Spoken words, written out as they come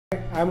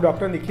I'm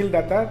Dr. Nikhil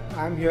Datar.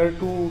 I'm here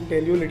to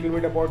tell you a little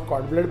bit about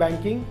cord blood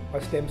banking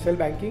or stem cell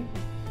banking.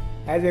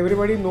 As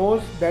everybody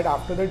knows that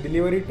after the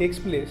delivery takes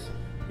place,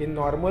 in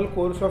normal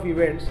course of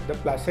events, the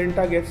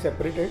placenta gets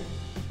separated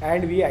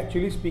and we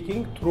actually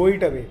speaking throw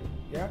it away.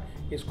 Yeah,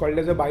 it's called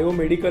as a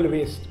biomedical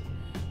waste.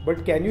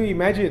 But can you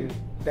imagine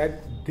that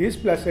this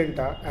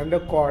placenta and the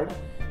cord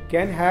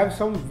can have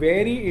some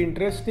very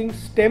interesting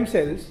stem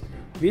cells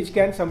which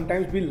can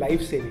sometimes be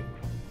life-saving.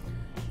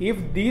 If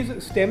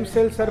these stem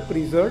cells are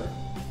preserved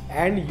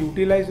and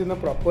utilized in a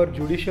proper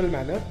judicial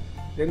manner,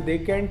 then they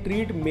can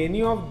treat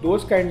many of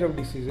those kinds of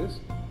diseases,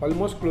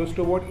 almost close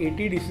to about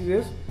 80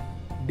 diseases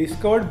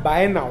discovered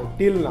by now,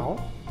 till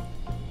now.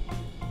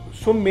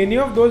 So many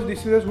of those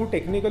diseases who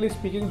technically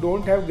speaking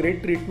don't have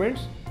great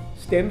treatments,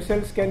 stem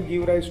cells can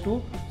give rise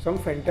to some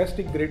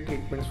fantastic great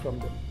treatments from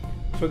them.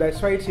 So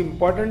that's why it's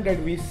important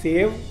that we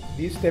save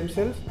these stem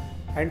cells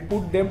and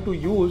put them to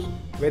use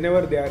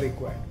whenever they are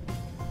required.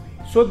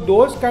 So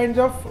those kinds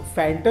of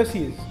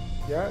fantasies,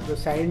 the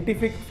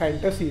scientific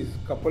fantasies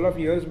couple of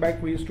years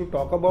back we used to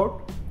talk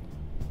about,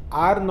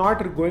 are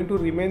not going to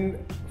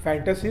remain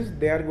fantasies,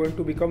 they are going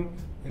to become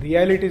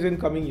realities in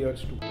coming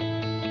years too.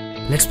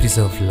 Let's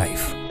preserve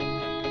life.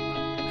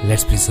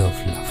 Let's preserve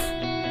love.